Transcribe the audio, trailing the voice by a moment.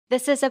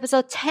This is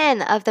episode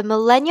 10 of the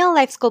Millennial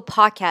Life School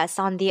podcast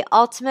on the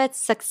ultimate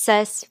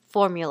success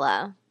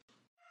formula.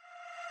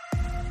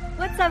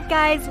 What's up,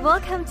 guys?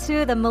 Welcome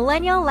to the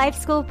Millennial Life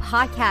School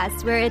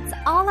podcast, where it's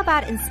all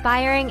about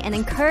inspiring and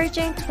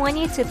encouraging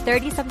 20 to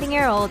 30 something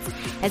year olds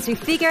as we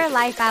figure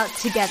life out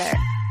together.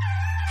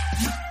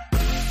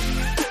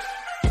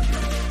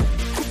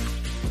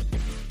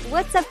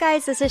 What's up,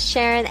 guys? This is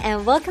Sharon,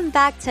 and welcome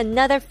back to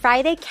another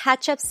Friday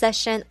catch-up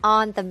session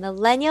on the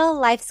Millennial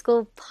Life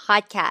School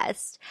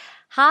podcast.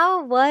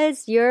 How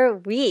was your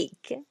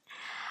week?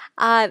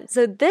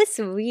 So this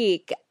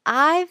week,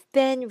 I've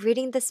been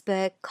reading this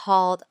book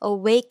called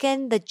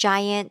Awaken the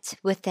Giant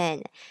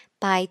Within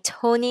by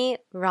Tony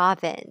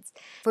Robbins.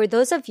 For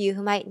those of you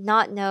who might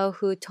not know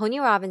who Tony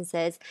Robbins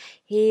is,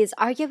 he's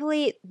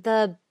arguably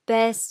the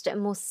best,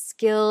 most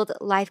skilled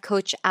life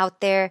coach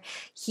out there.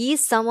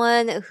 He's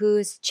someone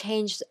who's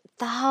changed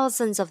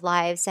thousands of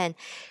lives, and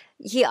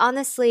he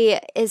honestly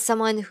is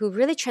someone who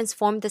really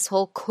transformed this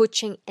whole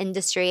coaching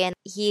industry, and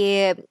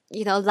he,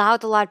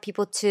 allowed a lot of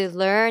people to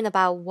learn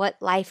about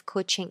what life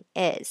coaching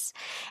is.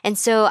 And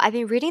so I've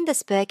been reading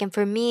this book, and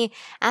for me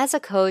as a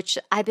coach,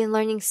 I've been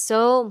learning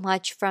so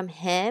much from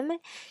him.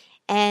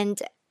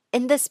 And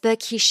in this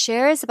book, he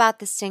shares about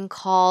this thing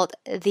called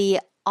the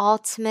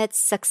ultimate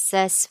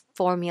success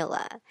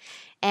formula.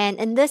 And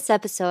in this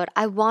episode,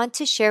 I want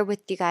to share with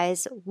you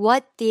guys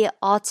what the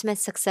ultimate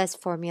success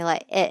formula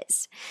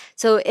is.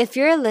 So if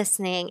you're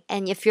listening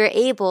and if you're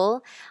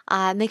able,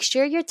 make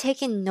sure you're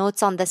taking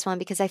notes on this one,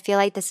 because I feel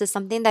like this is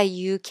something that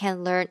you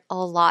can learn a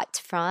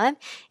lot from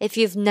if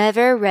you've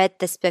never read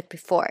this book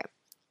before.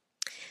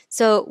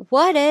 So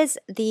what is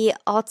the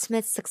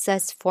ultimate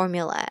success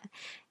formula?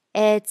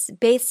 It's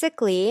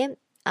basically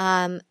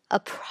a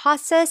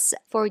process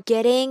for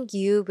getting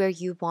you where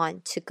you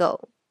want to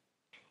go.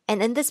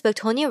 And in this book,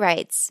 Tony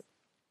writes,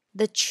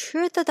 the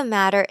truth of the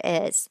matter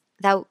is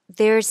that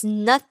there's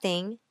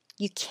nothing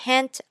you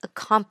can't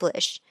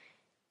accomplish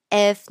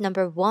if,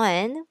 number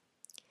one,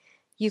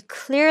 you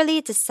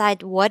clearly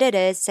decide what it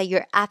is that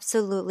you're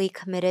absolutely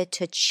committed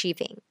to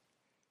achieving.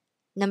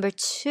 Number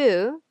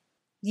two,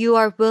 you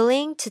are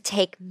willing to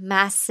take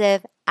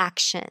massive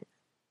action.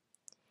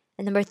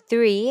 And number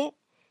three,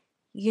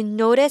 you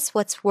notice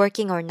what's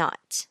working or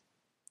not.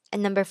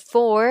 And number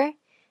four,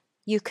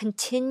 you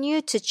continue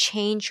to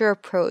change your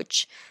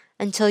approach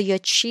until you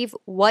achieve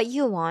what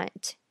you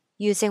want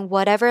using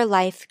whatever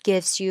life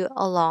gives you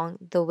along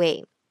the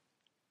way.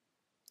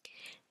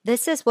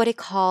 This is what it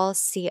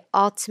calls the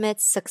ultimate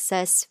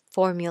success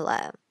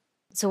formula.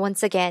 So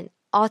once again,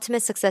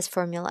 ultimate success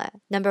formula.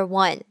 Number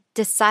one,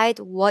 decide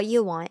what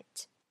you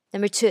want.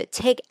 Number two,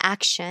 take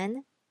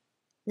action.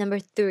 Number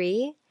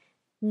three,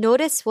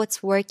 notice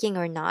what's working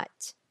or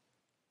not.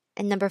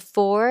 And number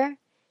four,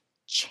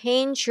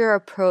 change your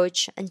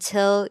approach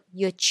until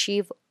you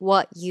achieve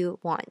what you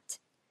want.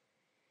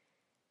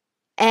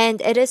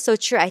 And it is so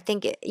true. I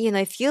think,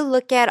 if you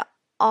look at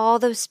all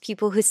those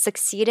people who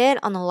succeeded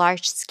on a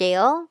large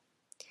scale,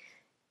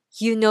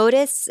 you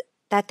notice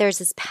that there's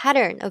this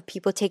pattern of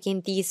people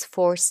taking these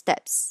 4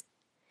 steps.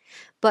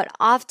 But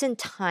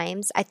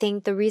oftentimes, I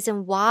think the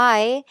reason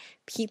why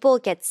people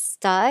get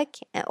stuck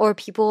or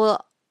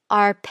people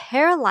are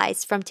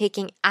paralyzed from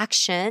taking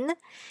action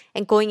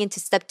and going into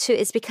step 2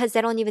 is because they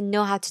don't even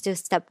know how to do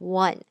step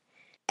 1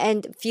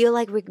 and feel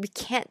like we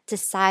can't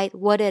decide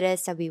what it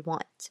is that we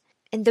want.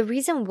 And the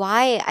reason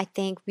why I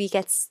think we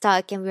get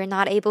stuck and we're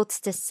not able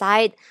to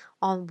decide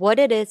on what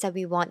it is that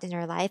we want in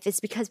our life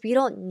is because we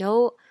don't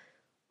know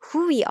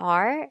who we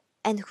are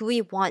and who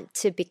we want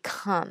to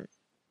become.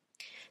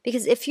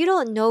 Because if you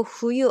don't know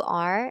who you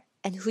are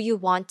and who you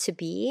want to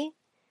be,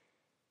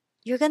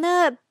 you're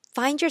gonna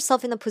find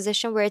yourself in a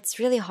position where it's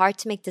really hard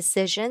to make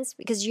decisions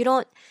because you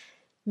don't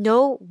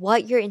know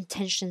what your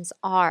intentions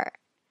are.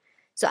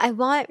 So I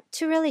want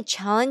to really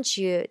challenge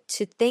you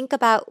to think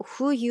about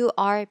who you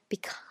are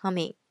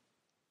becoming.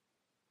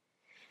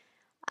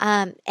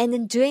 And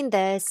in doing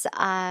this,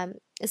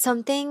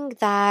 something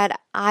that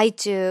I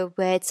do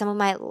with some of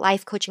my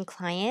life coaching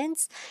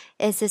clients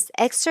is this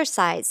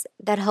exercise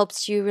that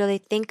helps you really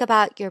think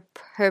about your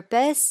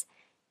purpose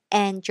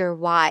and your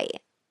why.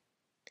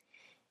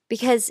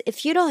 Because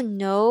if you don't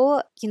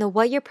know,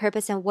 what your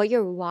purpose and what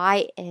your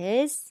why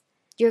is,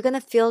 you're going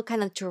to feel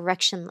kind of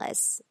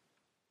directionless.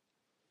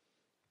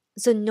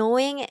 So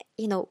knowing,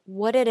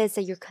 what it is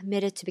that you're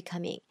committed to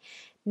becoming,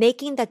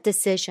 making that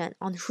decision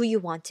on who you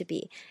want to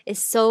be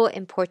is so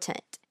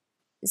important.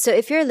 So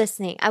if you're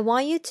listening, I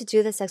want you to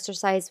do this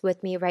exercise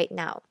with me right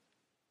now.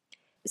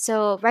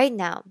 So right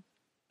now,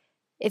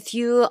 if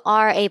you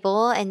are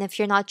able and if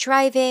you're not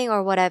driving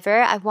or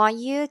whatever, I want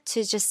you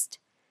to just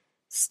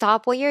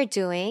stop what you're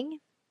doing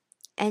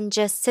and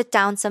just sit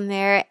down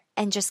somewhere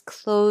and just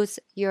close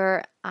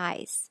your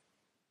eyes.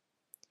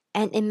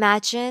 And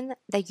imagine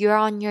that you're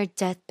on your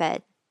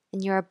deathbed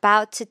and you're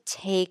about to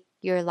take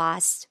your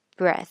last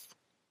breath.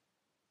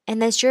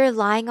 And as you're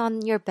lying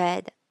on your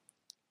bed,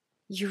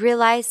 you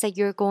realize that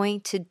you're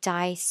going to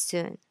die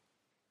soon.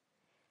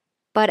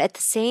 But at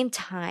the same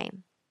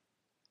time,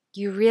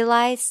 you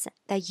realize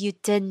that you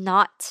did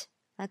not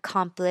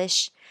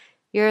accomplish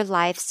your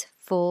life's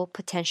full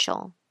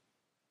potential.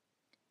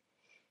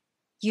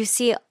 You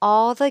see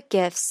all the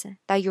gifts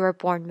that you were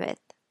born with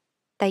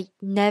that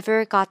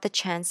never got the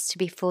chance to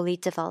be fully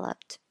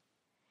developed.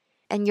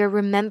 And you're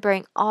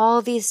remembering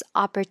all these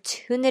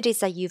opportunities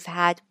that you've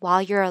had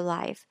while you're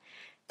alive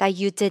that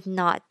you did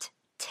not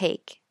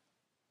take.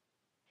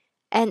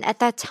 And at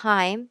that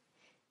time,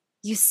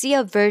 you see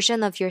a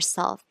version of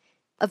yourself,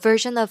 a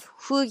version of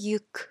who you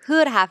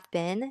could have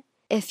been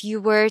if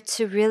you were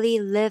to really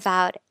live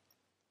out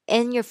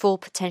in your full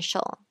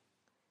potential.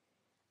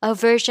 A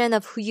version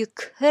of who you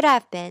could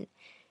have been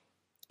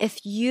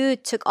if you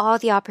took all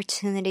the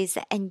opportunities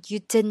and you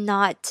did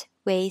not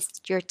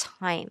waste your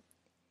time.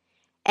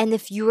 And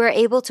if you were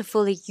able to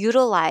fully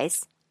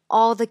utilize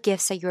all the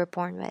gifts that you were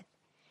born with.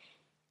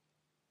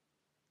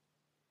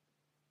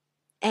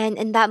 And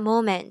in that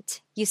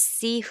moment, you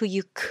see who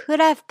you could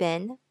have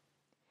been,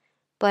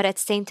 but at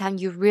the same time,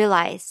 you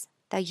realize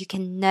that you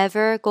can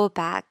never go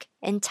back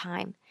in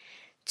time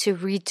to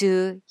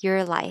redo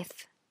your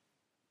life.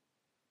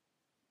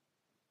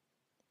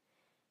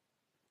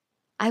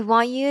 I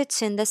want you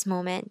to, in this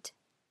moment,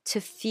 to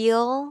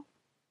feel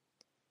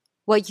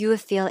what you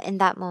would feel in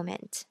that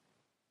moment.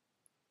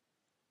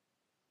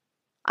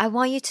 I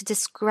want you to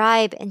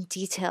describe in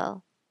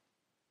detail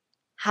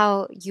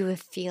how you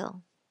would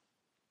feel.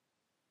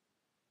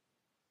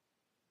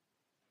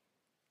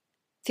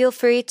 Feel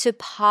free to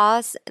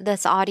pause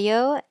this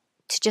audio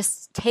to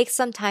just take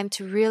some time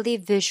to really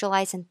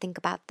visualize and think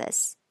about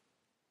this.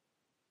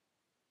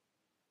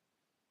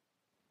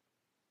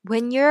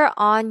 When you're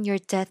on your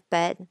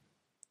deathbed,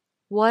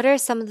 what are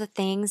some of the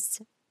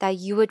things that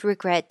you would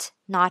regret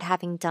not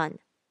having done?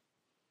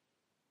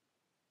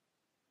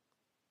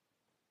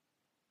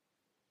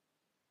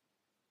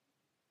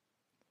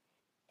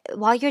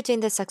 While you're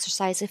doing this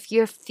exercise, if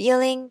you're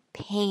feeling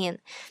pain,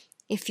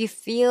 if you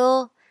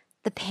feel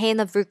the pain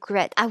of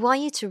regret, I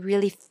want you to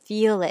really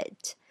feel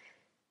it.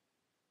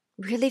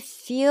 Really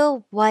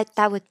feel what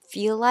that would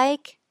feel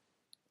like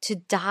to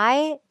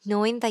die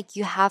knowing that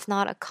you have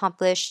not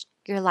accomplished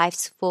your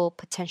life's full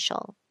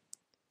potential.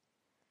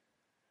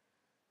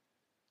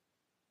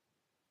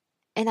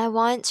 And I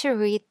want to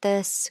read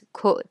this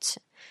quote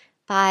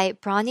by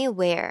Bronnie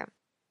Ware.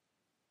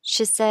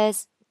 She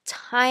says,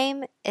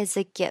 "Time is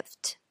a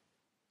gift.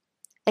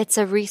 It's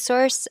a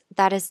resource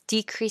that is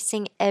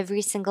decreasing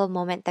every single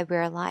moment that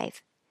we're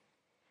alive.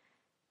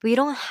 We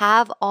don't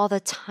have all the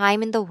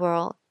time in the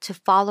world to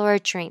follow our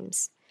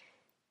dreams,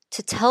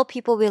 to tell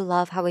people we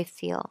love how we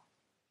feel,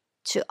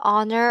 to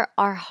honor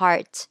our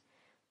heart,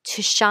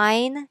 to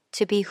shine,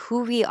 to be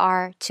who we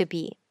are to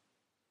be."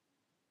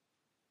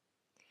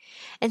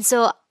 And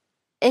so,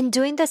 in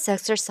doing this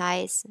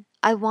exercise,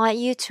 I want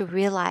you to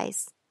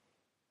realize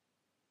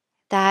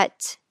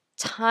that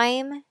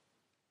time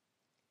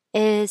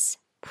is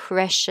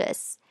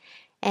precious,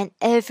 and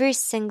every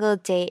single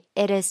day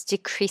it is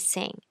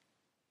decreasing.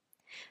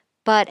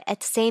 But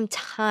at the same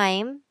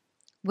time,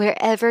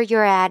 wherever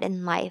you're at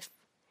in life,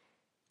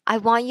 I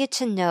want you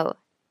to know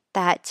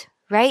that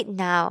right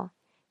now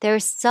there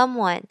is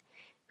someone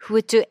who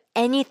would do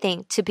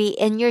anything to be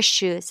in your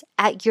shoes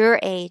at your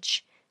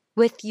age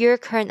with your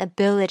current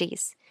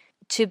abilities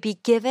to be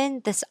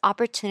given this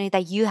opportunity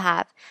that you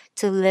have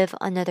to live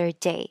another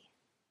day.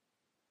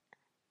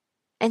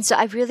 And so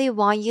I really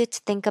want you to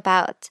think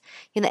about,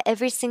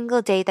 every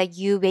single day that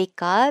you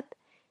wake up,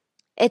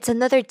 it's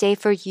another day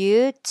for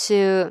you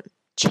to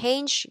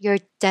change your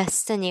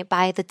destiny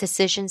by the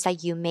decisions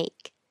that you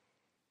make.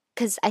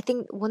 Because I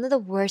think one of the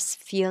worst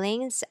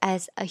feelings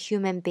as a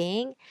human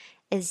being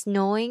is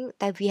knowing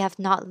that we have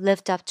not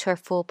lived up to our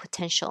full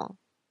potential.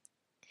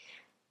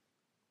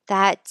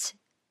 That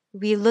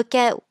we look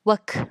at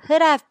what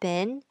could have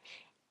been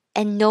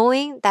and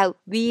knowing that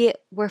we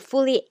were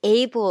fully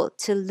able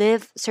to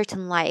live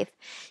certain life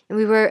and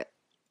we were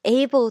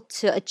able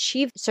to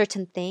achieve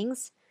certain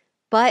things,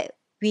 but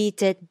we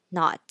did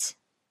not.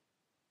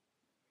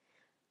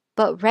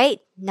 But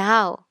right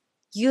now,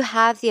 you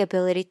have the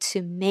ability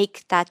to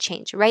make that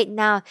change. Right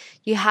now,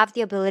 you have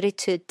the ability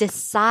to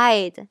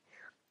decide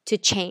to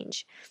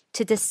change,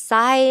 to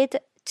decide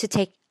to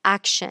take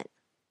action.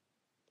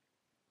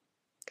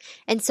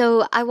 And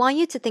so I want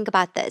you to think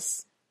about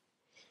this.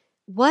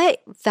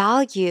 What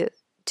value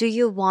do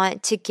you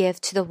want to give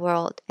to the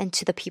world and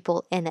to the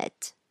people in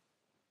it?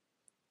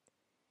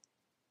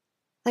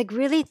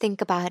 Really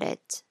think about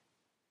it.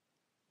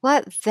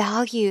 What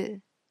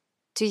value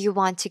do you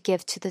want to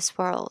give to this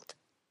world?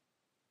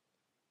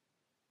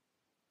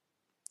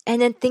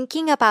 And then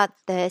thinking about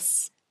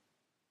this,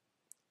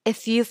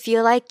 if you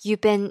feel like you've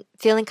been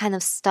feeling kind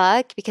of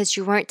stuck because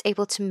you weren't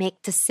able to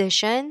make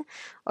decision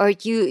or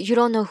you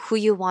don't know who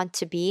you want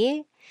to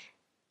be,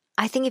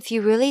 I think if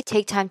you really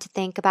take time to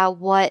think about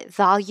what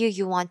value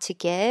you want to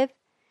give,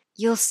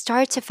 you'll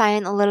start to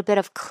find a little bit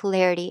of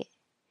clarity.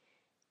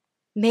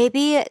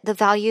 Maybe the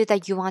value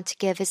that you want to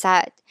give is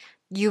that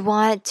you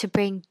want to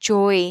bring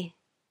joy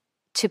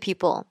to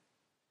people.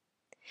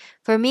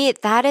 For me,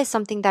 that is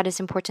something that is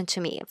important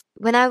to me.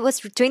 When I was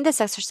doing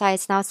this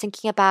exercise and I was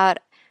thinking about,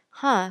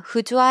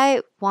 who do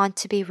I want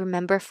to be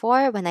remembered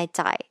for when I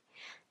die?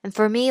 And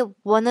for me,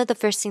 one of the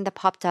first things that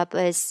popped up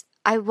is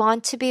I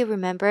want to be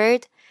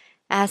remembered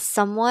as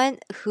someone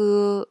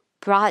who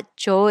brought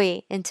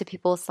joy into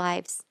people's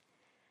lives.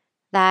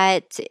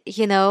 That,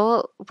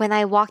 when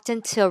I walked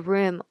into a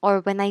room or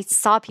when I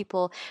saw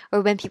people or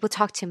when people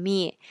talked to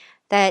me,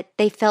 that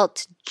they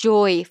felt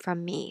joy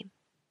from me.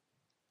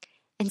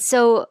 And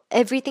so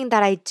everything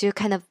that I do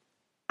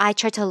I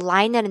try to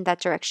align it in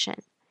that direction.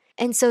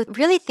 And so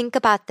really think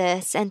about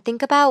this and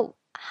think about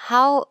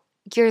how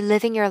you're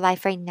living your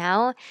life right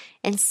now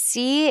and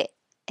see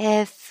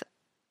if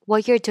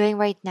what you're doing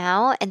right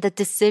now and the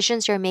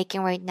decisions you're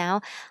making right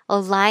now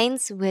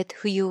aligns with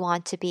who you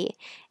want to be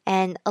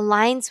and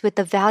aligns with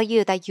the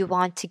value that you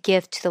want to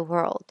give to the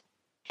world.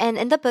 And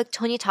in the book,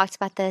 Tony talks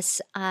about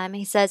this.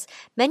 He says,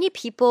 many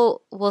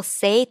people will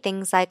say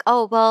things like,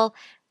 oh, well,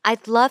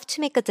 I'd love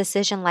to make a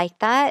decision like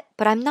that,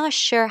 but I'm not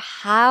sure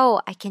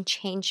how I can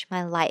change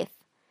my life.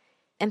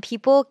 And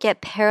people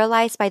get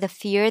paralyzed by the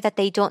fear that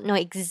they don't know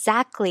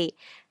exactly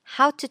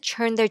how to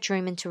turn their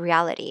dream into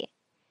reality.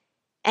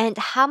 And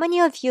how many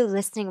of you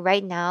listening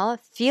right now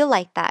feel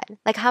like that?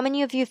 Like, how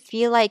many of you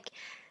feel like,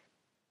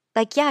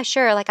 yeah,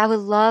 sure, like I would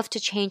love to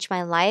change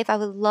my life. I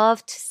would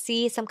love to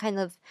see some kind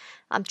of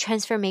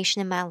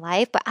transformation in my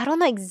life, but I don't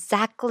know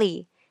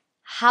exactly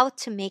how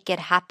to make it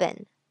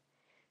happen.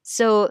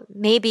 So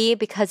maybe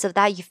because of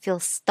that, you feel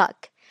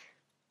stuck.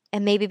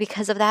 And maybe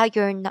because of that,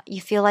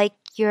 you feel like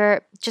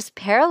you're just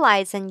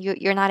paralyzed and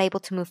you're not able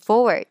to move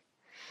forward.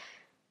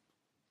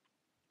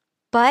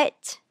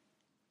 But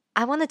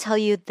I want to tell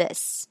you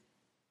this.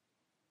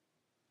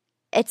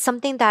 It's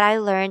something that I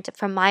learned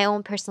from my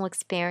own personal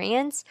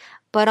experience,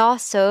 but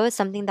also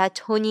something that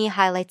Tony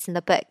highlights in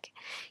the book.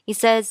 He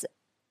says,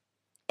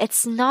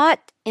 it's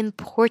not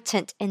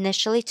important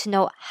initially to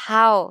know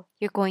how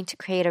you're going to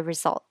create a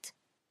result.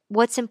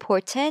 What's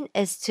important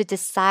is to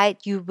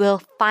decide you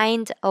will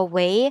find a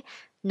way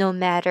no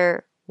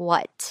matter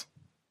what.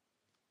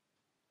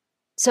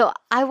 So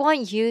I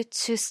want you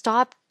to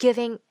stop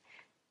giving,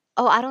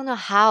 I don't know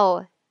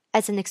how,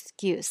 as an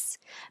excuse.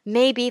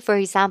 Maybe, for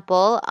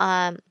example,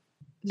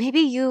 maybe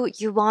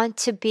you want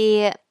to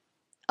be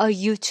a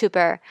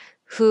YouTuber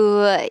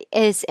who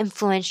is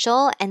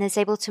influential and is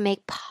able to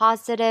make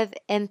positive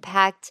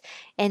impact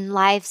in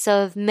lives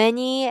of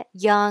many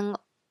young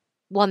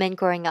women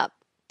growing up.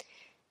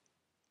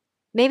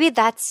 Maybe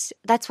that's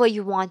what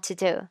you want to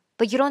do,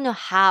 but you don't know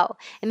how.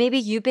 And maybe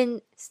you've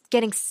been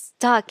getting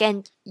stuck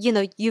and,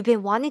 you've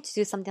been wanting to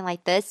do something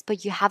like this,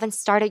 but you haven't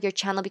started your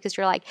channel because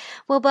you're like,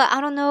 well, but I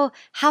don't know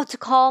how to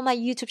call my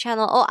YouTube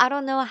channel. Oh, I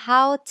don't know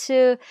how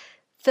to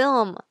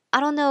film.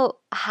 I don't know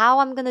how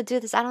I'm going to do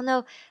this. I don't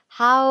know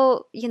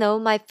how,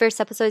 my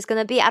first episode is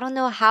going to be. I don't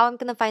know how I'm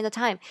going to find the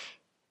time.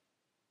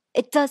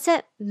 It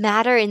doesn't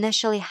matter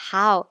initially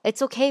how.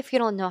 It's okay if you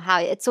don't know how.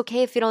 It's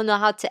okay if you don't know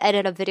how to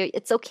edit a video.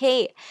 It's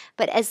okay.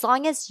 But as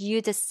long as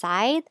you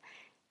decide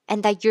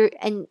and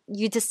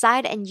you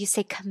decide and you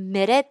say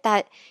committed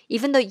that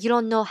even though you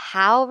don't know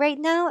how right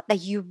now,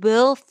 that you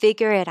will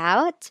figure it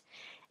out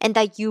and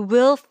that you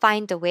will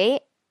find a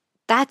way,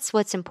 that's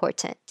what's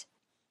important.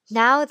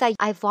 Now that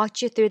I've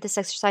walked you through this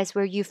exercise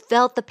where you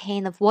felt the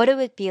pain of what it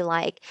would be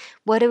like,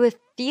 what it would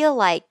feel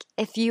like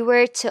if you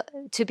were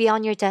to be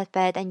on your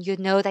deathbed and you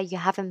know that you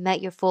haven't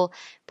met your full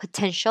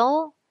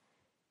potential,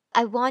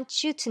 I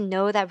want you to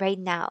know that right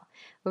now,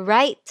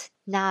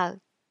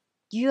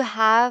 you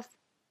have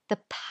the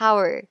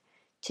power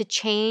to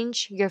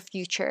change your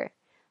future.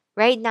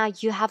 Right now,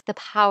 you have the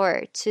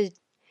power to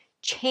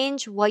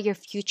change what your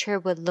future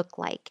would look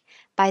like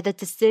by the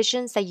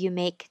decisions that you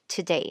make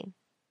today.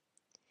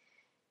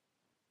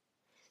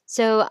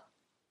 So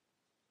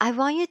I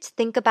want you to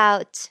think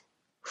about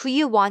who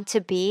you want to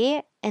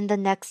be in the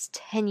next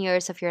 10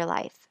 years of your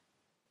life.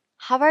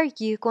 How are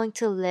you going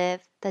to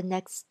live the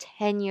next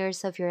 10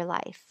 years of your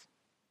life?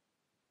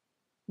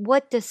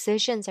 What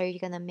decisions are you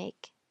going to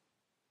make?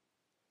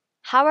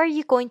 How are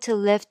you going to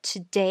live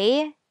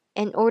today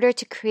in order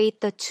to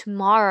create the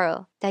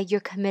tomorrow that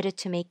you're committed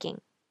to making?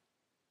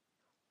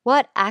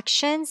 What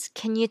actions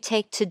can you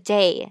take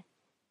today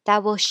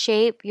that will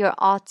shape your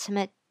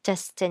ultimate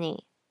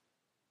destiny?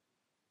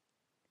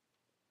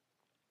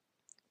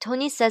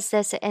 Tony says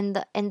this in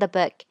the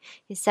book.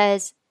 He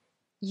says,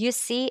 you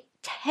see,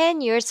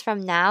 10 years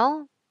from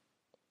now,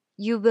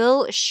 you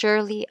will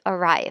surely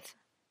arrive.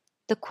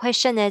 The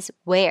question is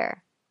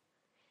where?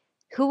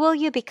 Who will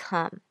you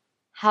become?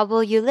 How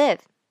will you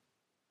live?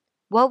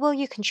 What will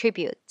you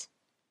contribute?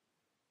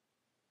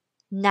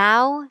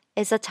 Now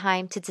is a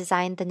time to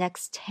design the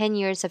next 10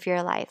 years of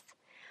your life,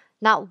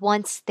 not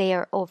once they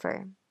are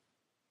over.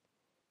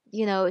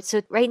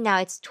 So right now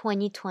it's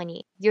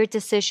 2020. Your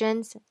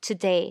decisions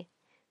today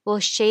will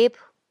shape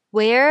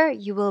where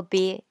you will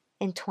be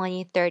in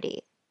 2030.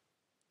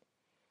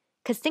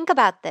 Because think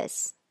about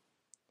this.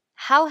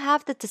 How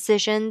have the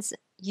decisions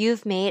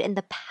you've made in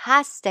the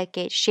past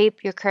decade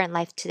shaped your current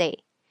life today?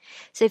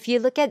 So if you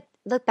look at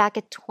look back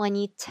at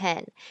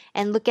 2010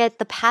 and look at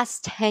the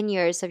past 10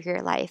 years of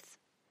your life.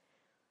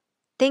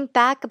 Think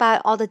back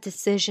about all the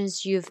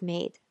decisions you've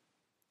made.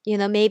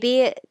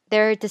 Maybe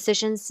there are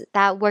decisions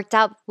that worked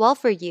out well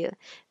for you.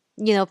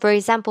 For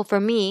example, for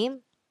me,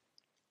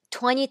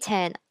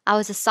 2010, I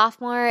was a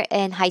sophomore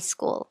in high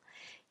school.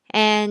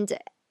 And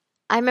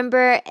I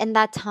remember in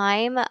that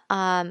time,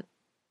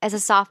 as a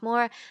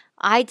sophomore,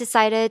 I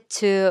decided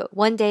to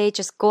one day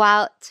just go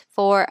out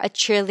for a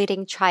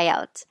cheerleading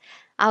tryout.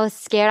 I was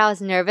scared. I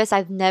was nervous.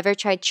 I've never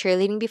tried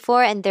cheerleading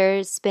before. And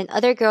there's been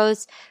other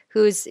girls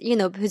who's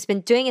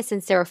been doing it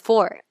since they were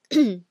 4.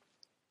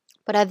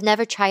 But I've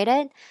never tried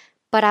it.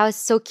 But I was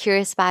so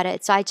curious about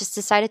it. So I just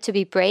decided to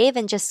be brave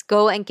and just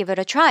go and give it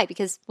a try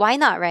because why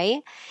not,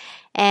 right?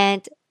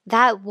 And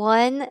that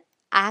one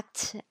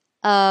act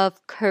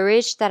of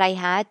courage that I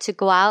had to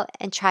go out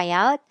and try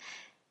out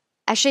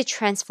actually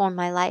transformed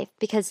my life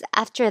because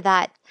after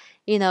that,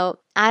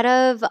 out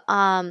of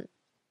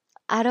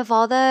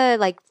all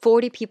the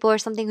 40 people or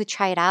something who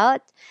tried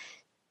out,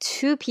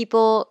 2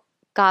 people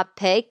got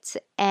picked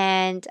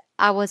and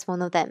I was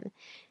one of them.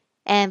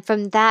 And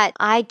from that,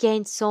 I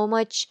gained so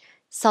much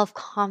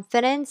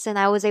self-confidence and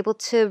I was able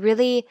to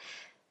really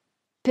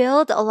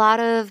build a lot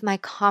of my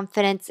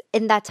confidence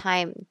in that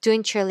time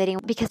doing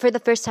cheerleading because for the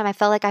first time I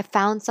felt like I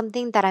found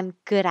something that I'm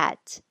good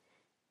at,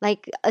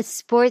 like a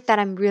sport that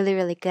I'm really,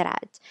 really good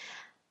at.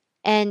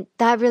 And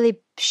that really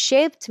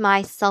shaped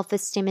my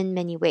self-esteem in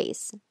many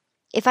ways.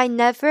 If I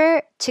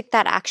never took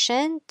that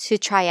action to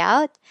try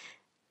out,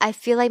 I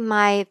feel like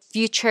my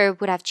future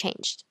would have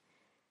changed.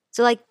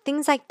 So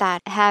things like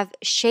that have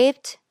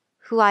shaped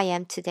who I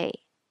am today.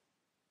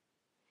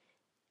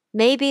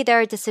 Maybe there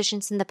are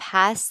decisions in the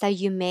past that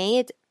you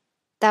made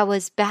that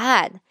was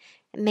bad.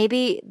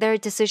 Maybe there are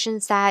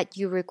decisions that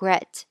you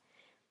regret.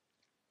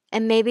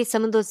 And maybe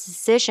some of those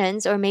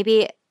decisions, or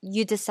maybe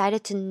you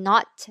decided to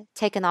not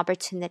take an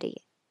opportunity.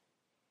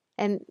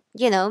 And,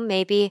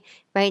 maybe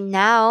right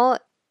now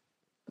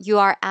you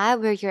are at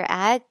where you're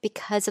at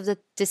because of the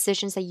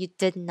decisions that you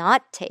did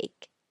not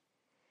take.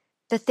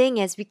 The thing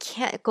is, we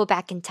can't go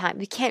back in time.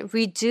 We can't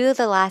redo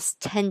the last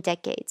 10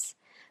 decades.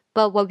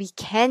 But what we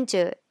can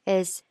do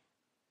is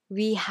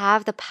we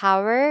have the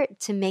power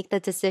to make the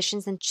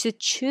decisions and to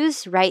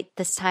choose right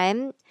this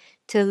time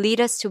to lead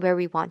us to where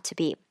we want to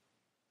be.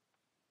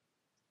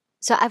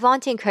 So I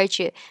want to encourage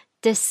you,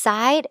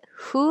 decide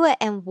who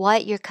and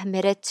what you're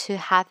committed to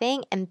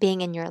having and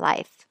being in your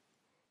life.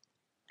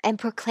 And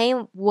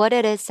proclaim what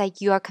it is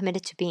that you are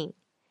committed to being.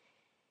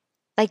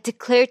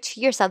 Declare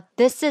to yourself,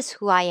 this is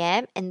who I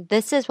am, and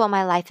this is what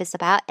my life is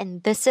about,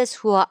 and this is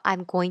who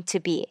I'm going to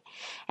be.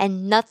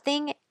 And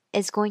nothing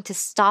is going to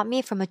stop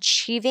me from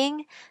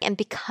achieving and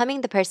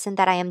becoming the person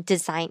that I am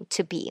designed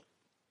to be.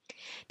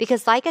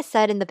 Because like I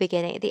said in the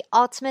beginning, the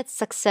ultimate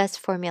success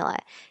formula,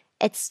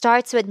 it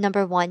starts with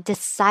number 1,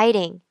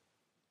 deciding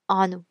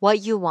on what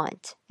you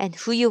want and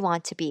who you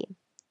want to be.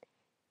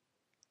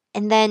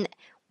 And then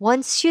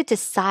once you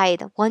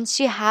decide, once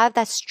you have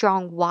that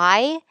strong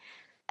why,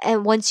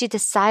 and once you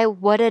decide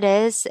what it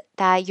is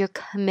that you're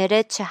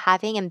committed to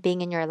having and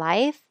being in your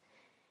life,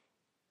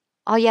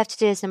 all you have to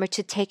do is number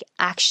 2, take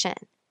action.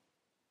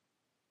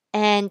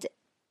 And,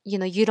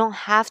 you don't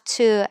have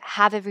to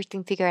have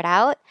everything figured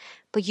out,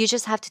 but you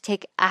just have to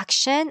take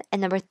action.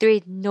 And number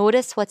 3,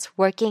 notice what's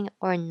working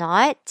or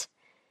not.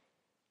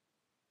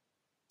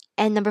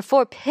 And number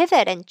 4,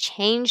 pivot and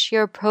change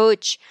your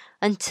approach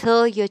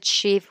until you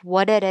achieve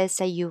what it is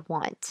that you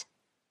want.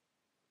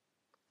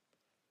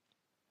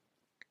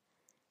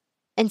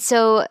 And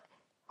so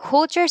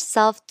hold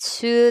yourself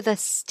to the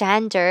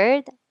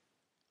standard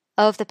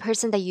of the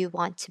person that you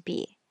want to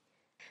be.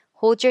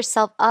 Hold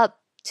yourself up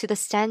to the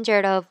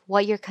standard of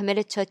what you're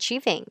committed to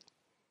achieving.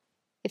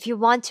 If you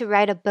want to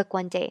write a book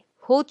one day,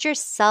 hold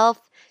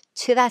yourself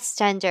to that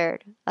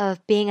standard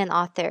of being an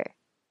author.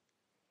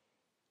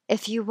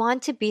 If you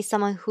want to be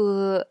someone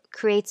who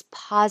creates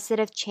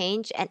positive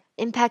change and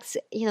impacts,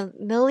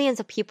 millions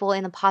of people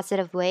in a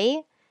positive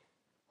way,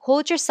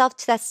 hold yourself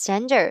to that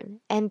standard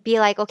and be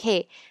like,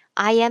 okay,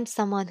 I am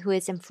someone who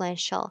is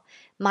influential.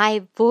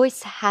 My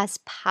voice has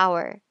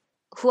power.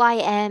 Who I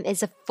am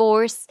is a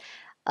force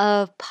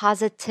of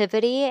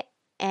positivity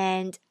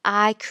and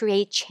I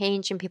create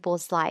change in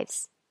people's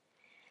lives.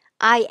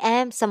 I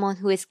am someone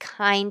who is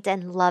kind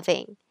and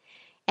loving.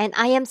 And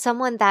I am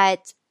someone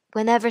that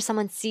whenever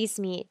someone sees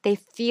me, they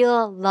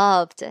feel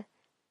loved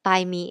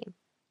by me.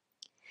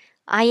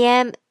 I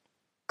am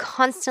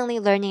constantly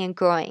learning and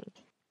growing.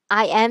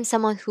 I am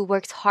someone who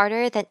works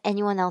harder than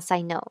anyone else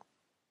I know.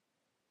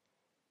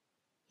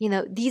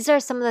 These are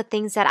some of the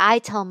things that I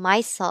tell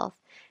myself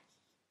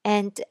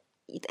and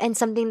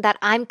something that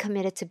I'm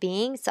committed to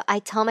being. So I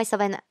tell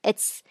myself, and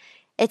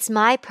it's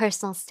my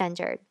personal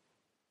standard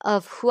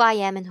of who I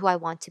am and who I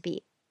want to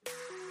be.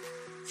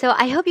 So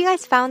I hope you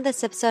guys found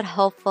this episode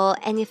helpful.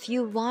 And if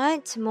you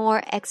want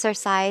more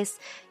exercise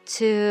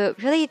to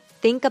really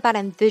think about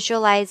and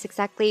visualize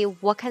exactly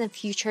what kind of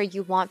future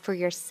you want for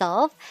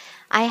yourself,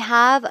 I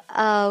have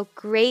a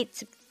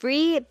great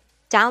free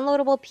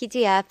downloadable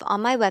PDF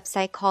on my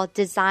website called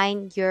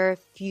Design Your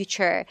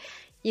Future.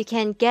 You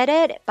can get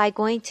it by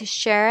going to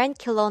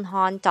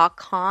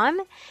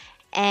SharonKilonhan.com,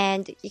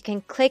 and you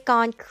can click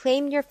on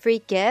Claim Your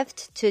Free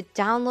Gift to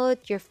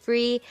download your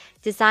free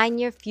Design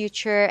Your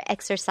Future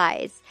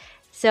exercise.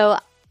 So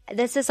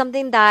this is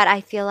something that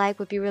I feel like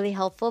would be really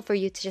helpful for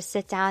you to just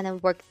sit down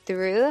and work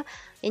through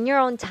in your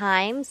own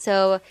time.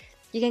 So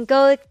you can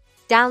go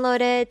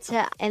download it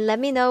and let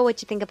me know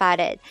what you think about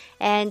it.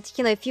 And,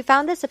 if you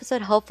found this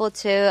episode helpful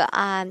too,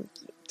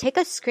 take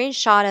a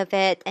screenshot of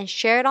it and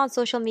share it on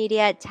social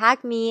media.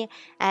 Tag me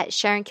at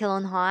Sharon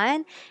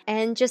Kilonhan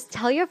and just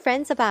tell your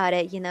friends about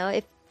it.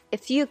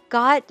 If you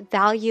got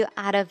value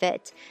out of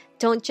it,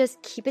 don't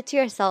just keep it to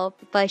yourself,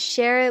 but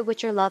share it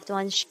with your loved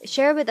ones.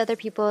 Share it with other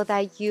people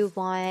that you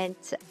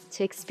want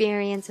to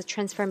experience a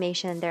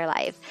transformation in their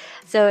life.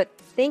 So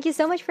thank you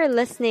so much for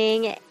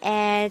listening,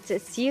 and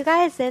see you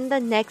guys in the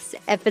next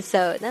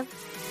episode.